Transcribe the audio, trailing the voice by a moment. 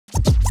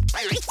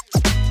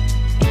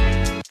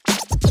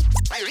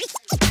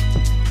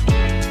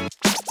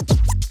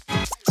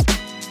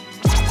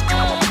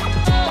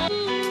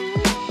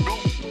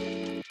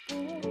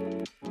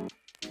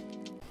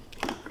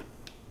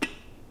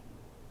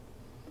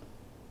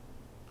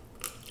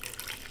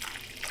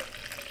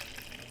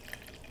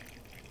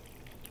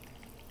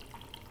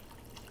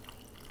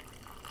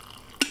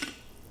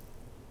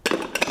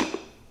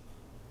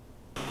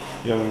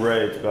Young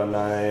Ray, it's about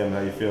 9 a.m.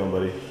 How you feeling,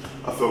 buddy?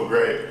 I feel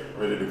great.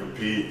 Ready to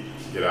compete,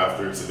 get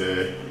after it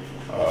today.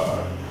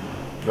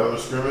 Another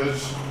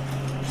scrimmage.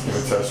 It's going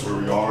to test where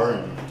we are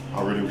and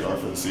how ready we are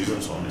for the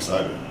season, so I'm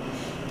excited.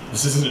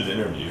 This isn't an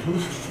interview.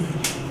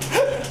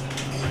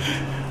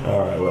 All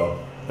right, well,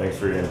 thanks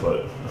for your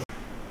input.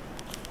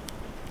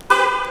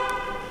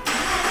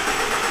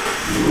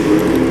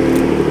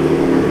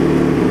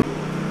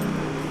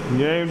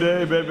 Game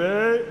day,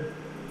 baby.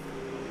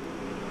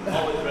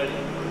 Always ready.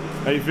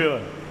 How you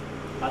feeling?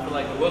 I feel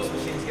like the Wilkes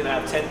machine's gonna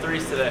have 10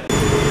 threes today.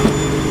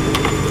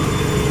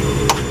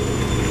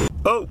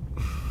 Oh,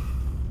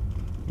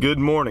 good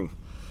morning.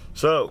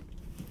 So,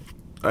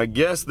 I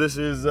guess this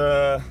is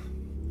the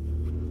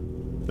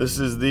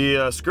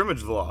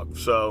scrimmage vlog.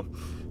 So,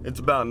 it's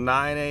about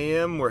 9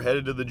 a.m. We're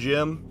headed to the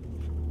gym.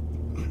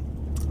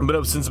 I've been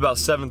up since about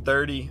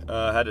 7:30.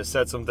 Had to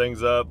set some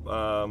things up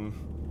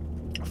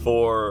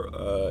for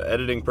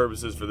editing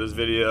purposes for this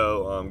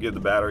video, get the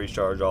batteries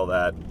charged, all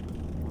that.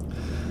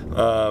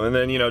 And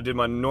then, you know, did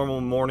my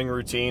normal morning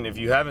routine. If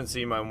you haven't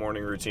seen my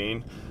morning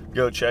routine,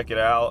 go check it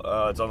out.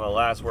 It's on the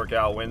last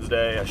workout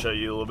Wednesday. I show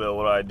you a little bit of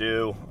what I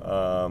do,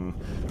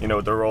 you know,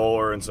 with the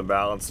roller and some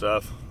balance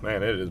stuff.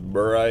 Man, it is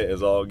bright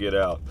as all get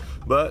out.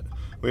 But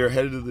we are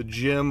headed to the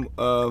gym.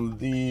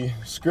 The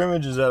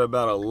scrimmage is at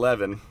about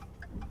 11.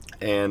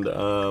 And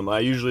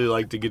I usually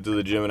like to get to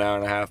the gym an hour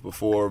and a half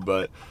before,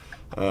 but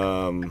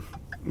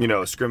you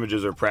know,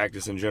 scrimmages are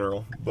practice in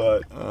general.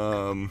 But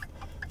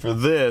for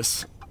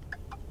this,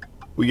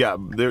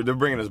 they're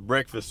bringing us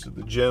breakfast to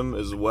the gym,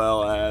 as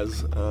well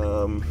as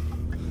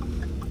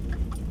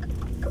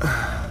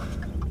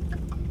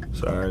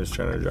sorry, I'm just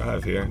trying to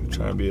drive here,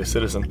 trying to be a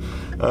citizen.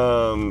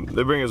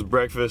 They bring us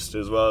breakfast,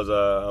 as well as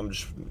I'm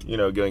just, you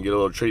know, gonna get a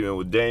little treatment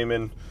with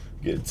Damon,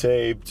 get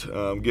taped,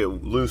 get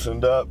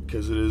loosened up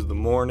because it is the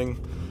morning.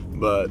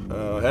 But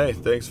hey,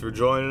 thanks for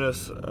joining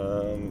us,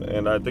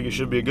 and I think it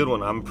should be a good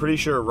one. I'm pretty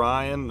sure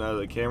Ryan,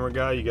 the camera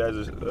guy, you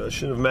guys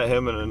should have met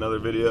him in another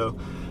video,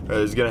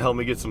 is going to help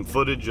me get some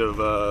footage of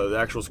the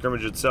actual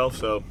scrimmage itself,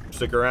 so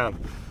stick around.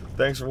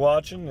 Thanks for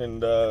watching,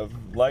 and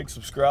like,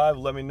 subscribe,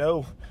 let me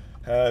know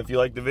if you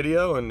like the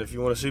video and if you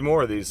want to see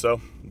more of these.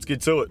 So let's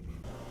get to it.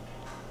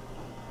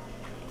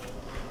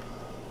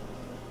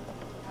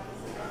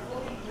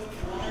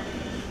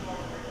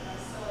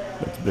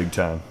 That's big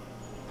time.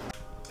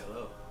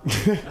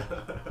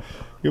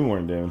 Good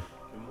morning, Damon.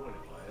 Good morning,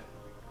 Wyatt.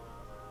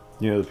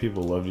 You know, the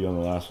people loved you on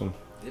the last one.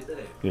 Did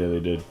they? Yeah,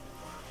 they did.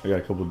 I got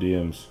a couple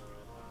DMs.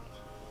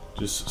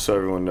 Just so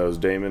everyone knows,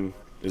 Damon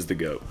is the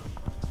GOAT.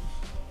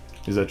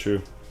 Is that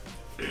true?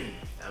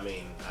 I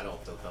mean, I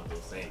don't feel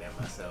comfortable saying that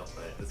myself,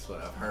 but that's what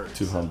I've heard.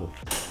 Too humble.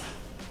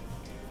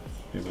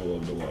 People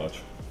love to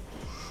watch.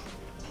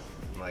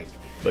 Like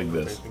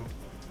this.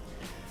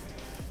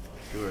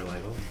 You were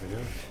like, oh my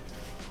gosh.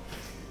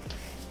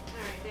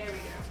 Alright, there we go.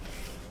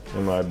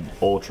 And my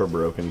ultra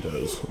broken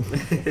toes.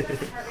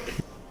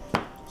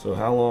 So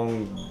how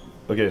long,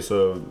 okay,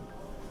 so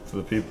for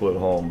the people at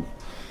home,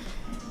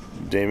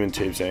 Damon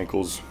tapes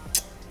ankles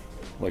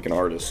like an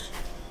artist.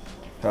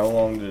 How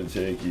long did it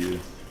take you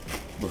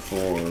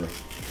before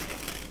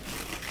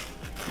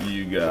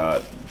you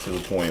got to the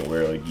point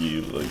where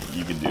you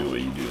could do what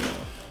you do now?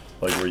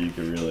 Like where you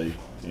could really,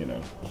 you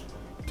know,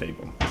 tape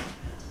them?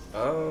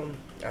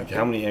 Like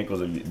how many ankles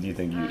do you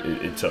think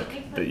it took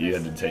that you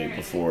had to tape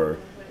before,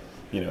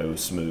 you know, it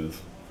was smooth?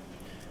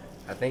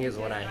 I think it's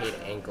when I hit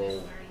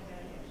ankle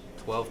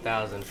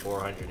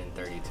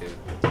 12,432.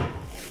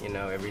 You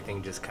know,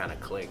 everything just kind of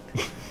clicked.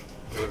 It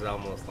was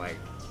almost like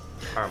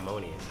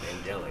harmonious,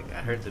 angelic.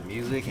 I heard the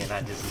music and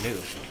I just knew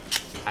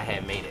I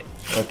had made it.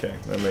 Okay,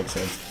 that makes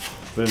sense.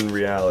 But in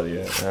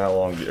reality, how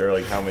long, or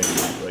like how many,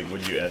 like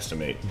would you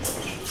estimate?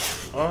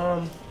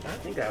 I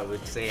think I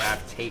would say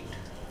I've taped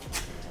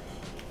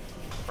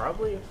I'm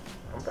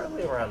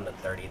probably around the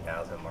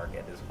 30,000 mark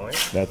at this point.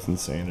 That's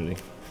insanity.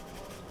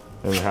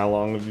 And how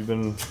long have you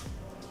been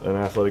an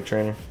athletic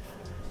trainer?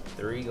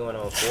 3 going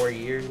on 4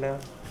 years now.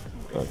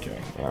 Okay,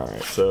 all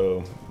right.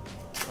 So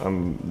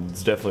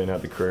it's definitely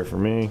not the career for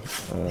me.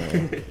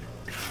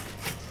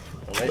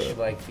 Unless you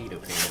like feet,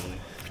 apparently.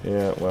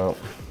 Yeah, well,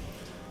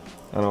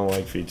 I don't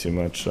like feet too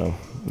much, so.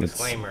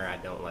 Disclaimer, I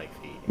don't like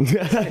feet.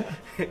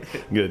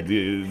 Good,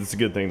 it's a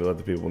good thing to let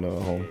the people know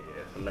at home.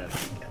 Yeah, I'm not a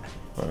feet guy.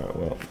 All right,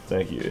 well,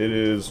 thank you. It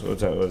is, what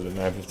time was it,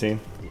 9:15?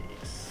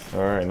 Yes.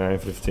 All right,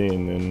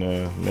 9:15, and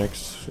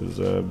next is,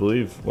 I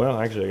believe, well,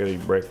 actually, I gotta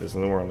eat breakfast,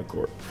 and then we're on the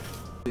court.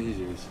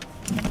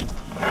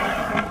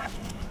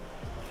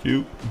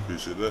 Cute.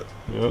 Appreciate that.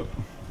 Yep.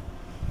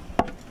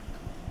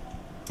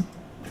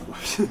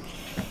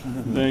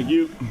 Thank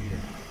you.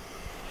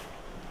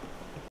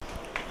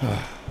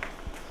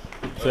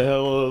 Say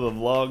hello to the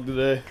vlog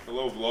today.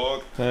 Hello,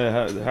 vlog. Hey,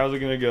 how's it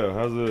gonna go?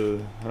 How's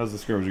the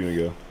scrimmage gonna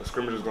go? The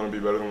scrimmage is going to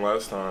be better than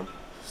last time.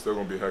 Still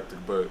going to be hectic,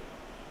 but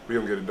we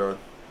going to get it done.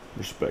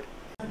 Respect.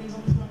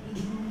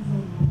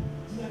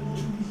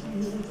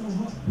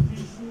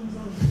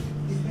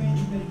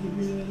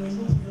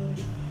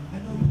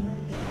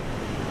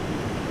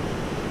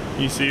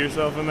 You see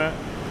yourself in that?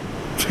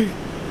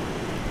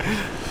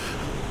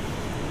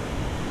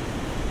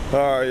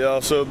 Alright,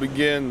 y'all, so it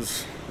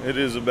begins. It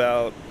is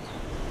about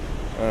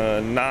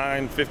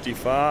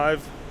 9:55,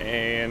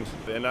 and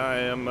then I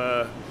am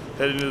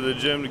heading to the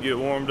gym to get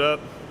warmed up.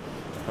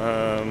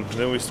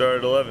 Then we start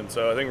at 11,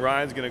 so I think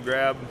Ryan's gonna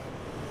grab,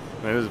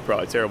 man, this is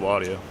probably terrible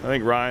audio. I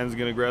think Ryan's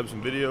gonna grab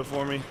some video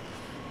for me,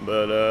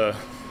 but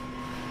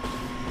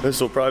this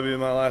will probably be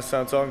my last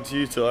time talking to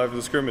you till after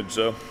the scrimmage,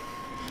 so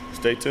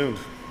stay tuned.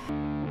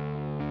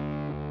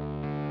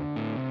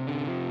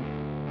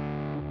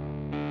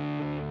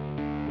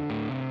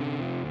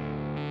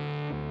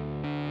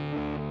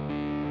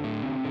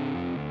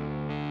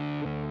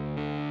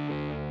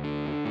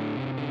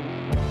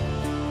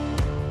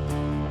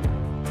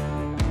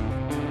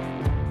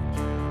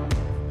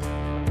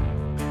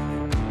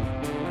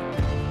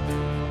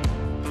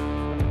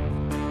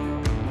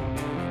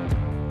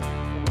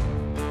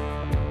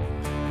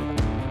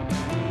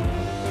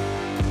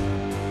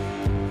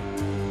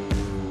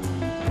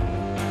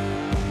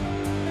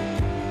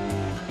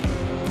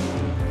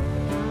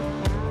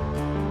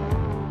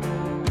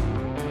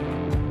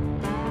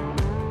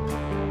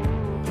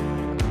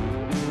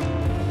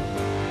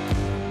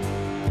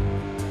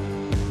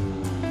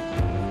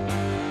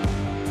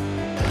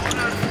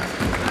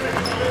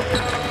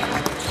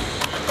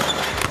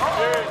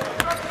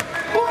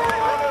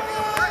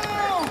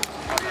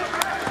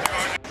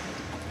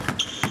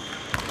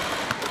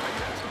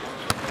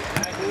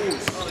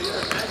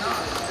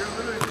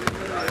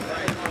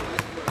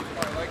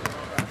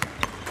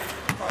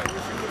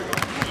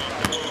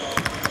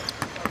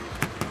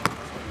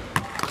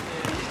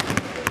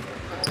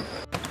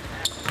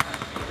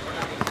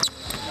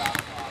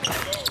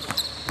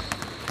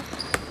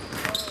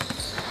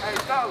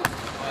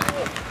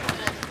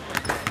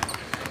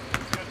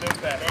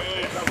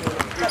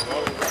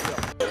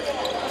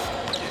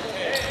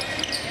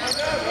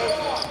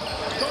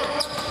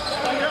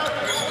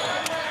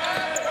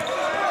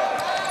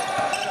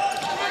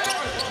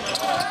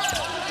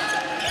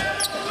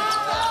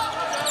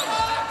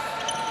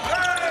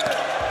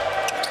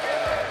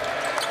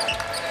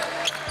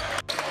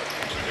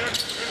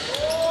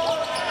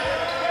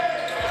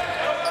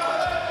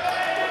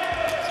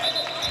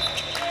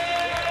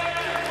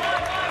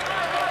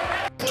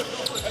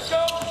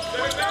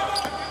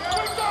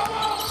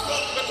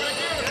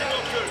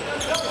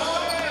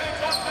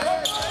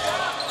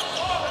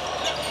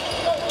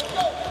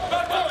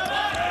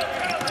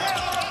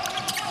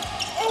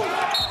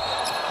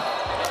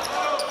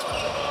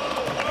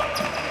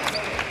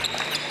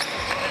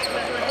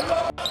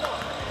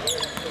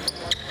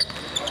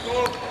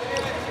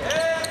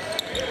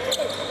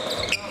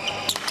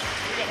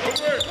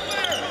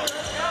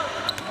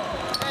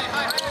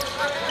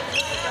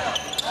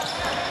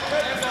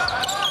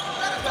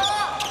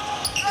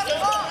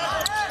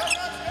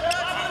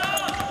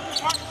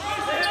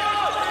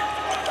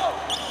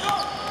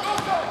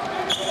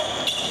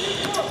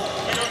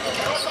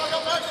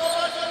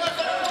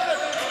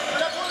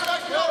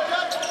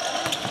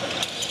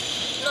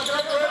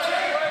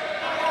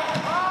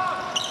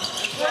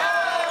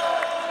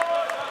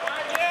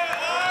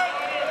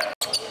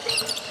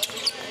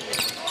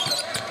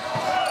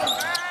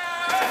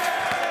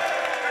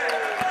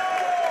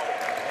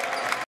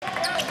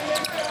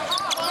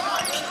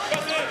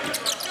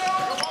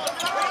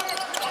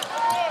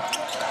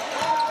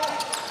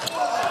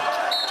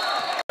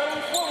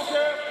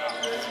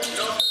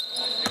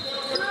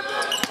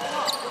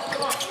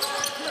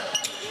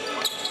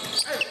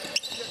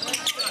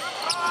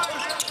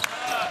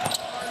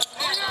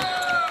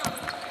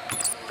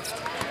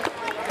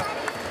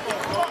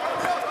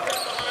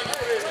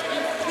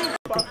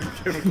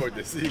 You can record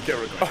this. You can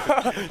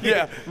record this.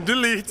 Yeah,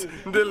 delete,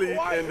 and delete.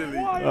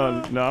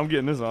 No, I'm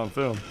getting this on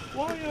film.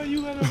 Why are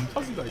you at a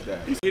pussy like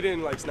that? He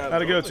didn't like snap.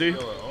 How'd it go, T?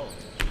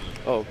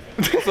 Oh.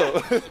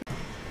 So,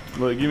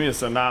 look, give me a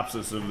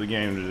synopsis of the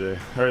game today,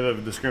 or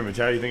the scrimmage.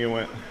 How do you think it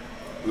went?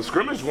 The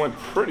scrimmage went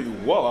pretty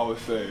well, I would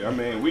say. I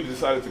mean, we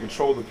decided to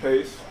control the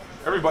pace.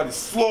 Everybody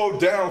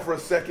slowed down for a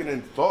second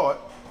and thought,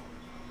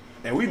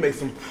 and we made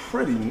some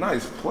pretty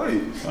nice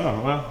plays.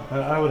 Oh, well,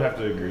 I would have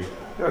to agree.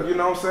 Yeah, you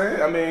know what I'm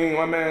saying? I mean,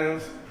 my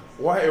man's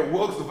Wyatt,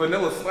 Wilkes, the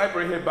vanilla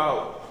sniper, hit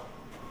about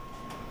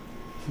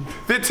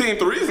 15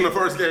 threes in the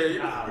first game.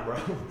 Nah, bro.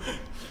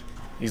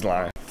 He's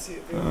lying.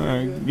 All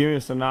right, give me a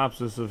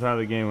synopsis of how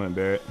the game went,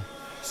 Barrett.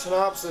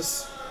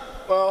 Synopsis.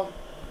 Well,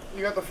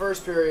 you got the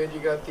first period. You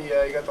got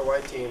the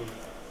white team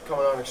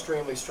coming on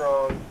extremely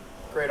strong.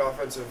 Great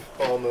offensive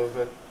ball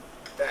movement.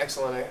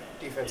 Excellent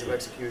defensive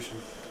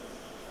execution.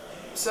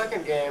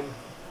 Second game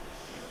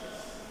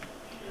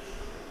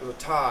was a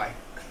tie,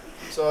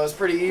 so it was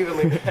pretty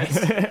evenly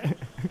matched.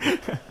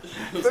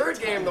 Third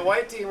game, the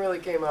white team really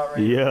came out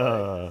ready.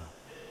 Yeah.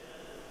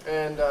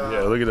 And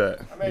yeah, look at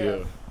that. I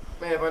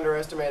may have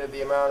underestimated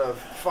the amount of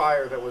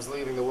fire that was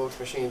leaving the Wilkes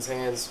machine's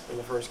hands in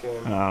the first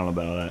game. I don't know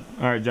about that.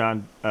 All right,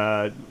 John.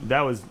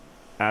 That was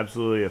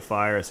absolutely a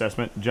fire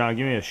assessment. John,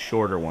 give me a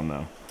shorter one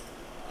though.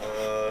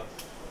 It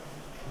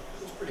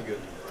was pretty good.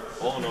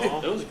 All in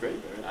all, it was great,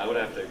 man. I would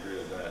have to agree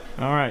with that.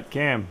 All right,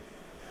 Cam.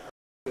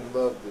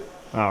 Loved it.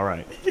 All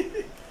right.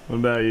 What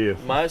about you?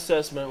 My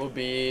assessment would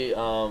be it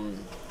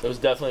was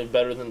definitely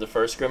better than the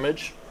first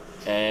scrimmage,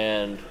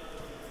 and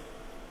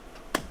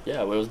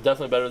yeah, it was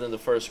definitely better than the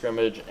first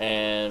scrimmage,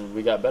 and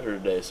we got better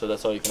today, so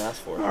that's all you can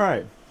ask for. All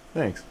right,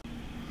 thanks.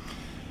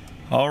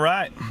 All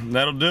right,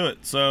 that'll do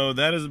it. So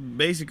that is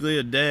basically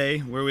a day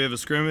where we have a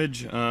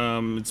scrimmage.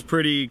 It's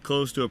pretty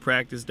close to a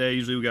practice day.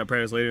 Usually we got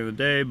practice later in the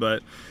day,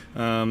 but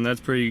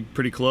that's pretty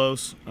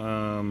close.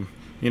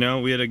 You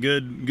know, we had a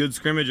good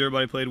scrimmage.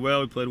 Everybody played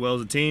well. We played well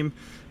as a team.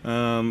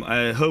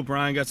 I hope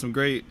Ryan got some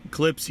great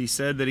clips. He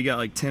said that he got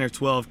like 10 or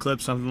 12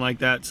 clips, something like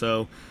that.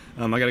 So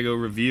I gotta go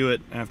review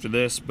it after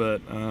this.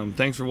 But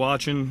thanks for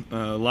watching.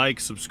 Like,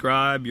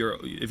 subscribe.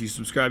 If you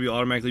subscribe, you'll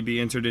automatically be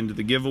entered into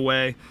the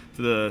giveaway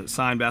for the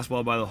signed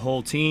basketball by the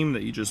whole team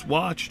that you just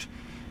watched.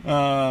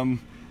 Hey,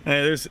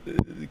 there's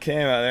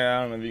Cam out there.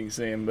 I don't know if you can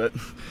see him, but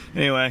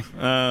anyway.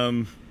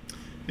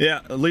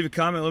 Yeah, leave a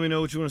comment. Let me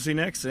know what you want to see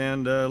next.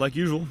 And like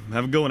usual,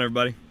 have a good one,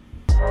 everybody.